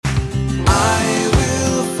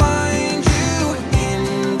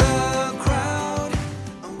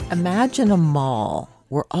Imagine a mall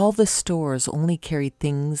where all the stores only carried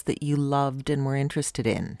things that you loved and were interested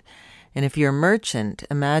in. And if you're a merchant,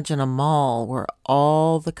 imagine a mall where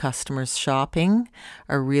all the customers shopping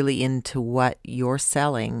are really into what you're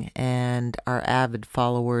selling and are avid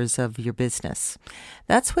followers of your business.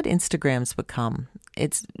 That's what Instagram's become.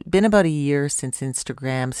 It's been about a year since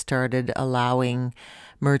Instagram started allowing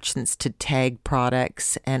merchants to tag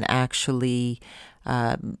products and actually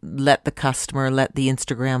let the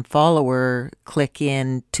Instagram follower click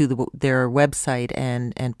in to their website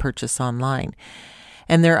and purchase online.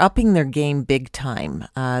 And they're upping their game big time.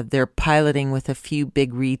 They're piloting with a few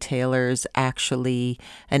big retailers actually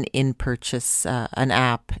an in-purchase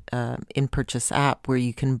app where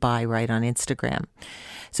you can buy right on Instagram.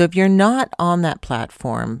 So if you're not on that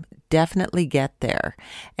platform, definitely get there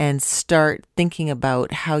and start thinking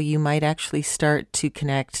about how you might actually start to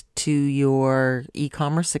connect to your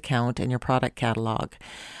e-commerce account and your product catalog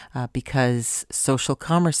because social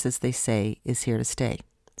commerce, as they say, is here to stay.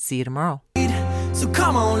 See you tomorrow. So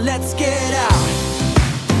come on, let's get out.